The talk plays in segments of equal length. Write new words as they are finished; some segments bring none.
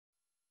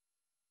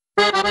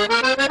Oh,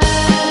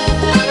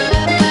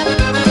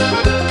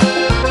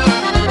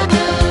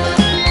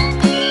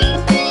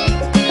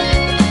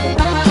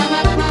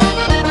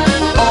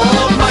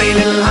 my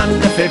little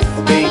Honda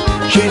 50,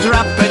 she's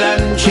rapid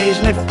and she's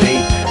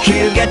nifty.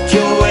 She'll get you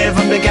away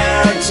from the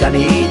guards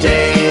any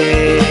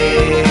day.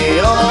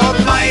 Oh,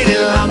 my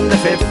little Honda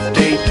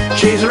 50,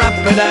 she's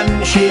rapid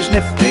and she's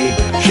nifty.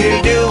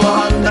 She'll do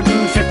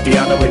 150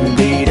 on a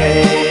windy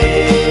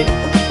day.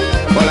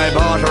 Well, I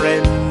bought her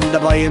in the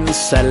buy and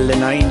sell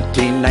in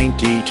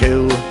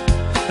 1992.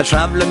 A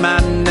travelling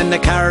man in the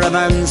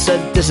caravan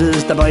said, "This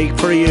is the bike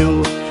for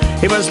you."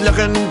 He was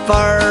looking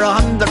for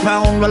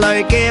 £100, well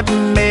I gave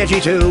him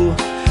 82.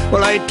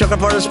 Well, I took her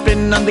for a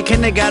spin on the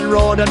Kinnegat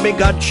Road and we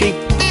got she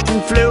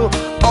flew.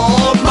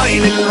 Oh, my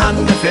little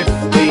Honda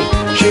 50,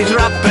 she's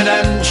rapid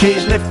and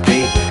she's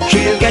nifty.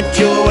 She'll get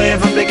you away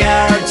from the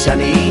guards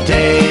any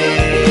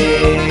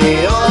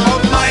day.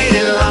 Oh, my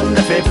little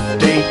Honda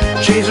 50,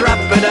 she's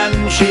rapid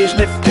and she's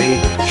nifty.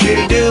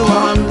 She'll do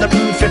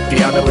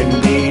 150 on a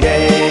windy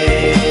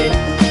day.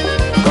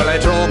 Well, I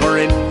drove her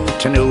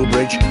into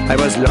Newbridge. I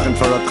was looking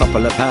for a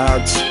couple of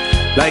parts,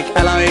 like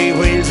alloy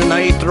wheels and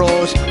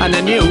nitros and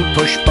a new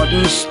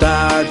push-button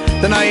start.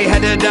 Then I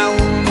headed down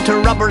to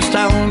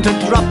Robertstown to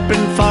drop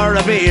in for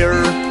a beer.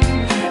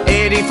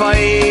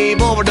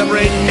 85 over the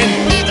bridge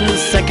in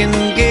second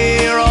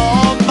gear.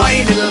 Oh,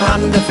 my little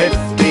Honda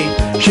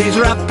 50, she's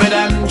rapid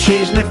and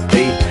she's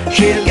nifty.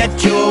 She'll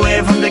get you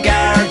away from the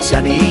guards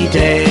any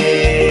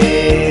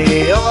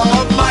day.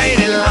 Oh, my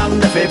little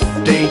Honda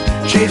 50,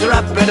 she's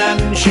rapid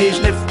and she's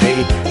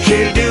nifty.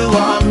 She'll do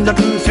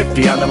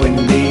 150 on a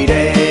windy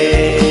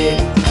day.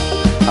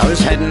 I was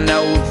heading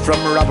out from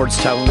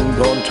Robertstown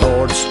going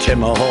towards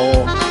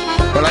Timahoe.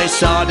 Well, I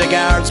saw the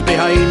guards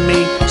behind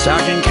me,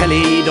 Sergeant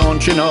Kelly,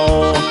 don't you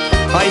know?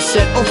 I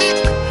said, "Oh,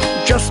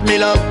 just me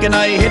luck," and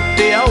I hit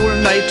the old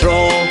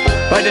nitro.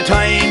 By the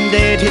time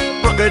they'd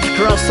hit Bucket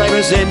Cross, I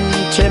was in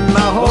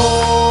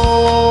Timahoe.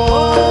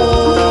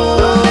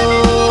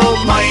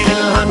 My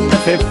little Honda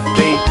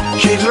 50,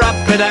 she's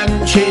rapid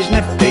and she's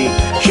nifty.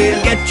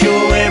 She'll get you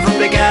away from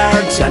the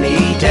guards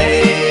any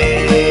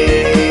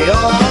day.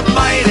 Oh,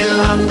 my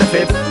little Honda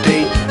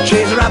 50,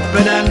 she's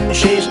rapid and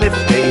she's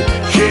nifty.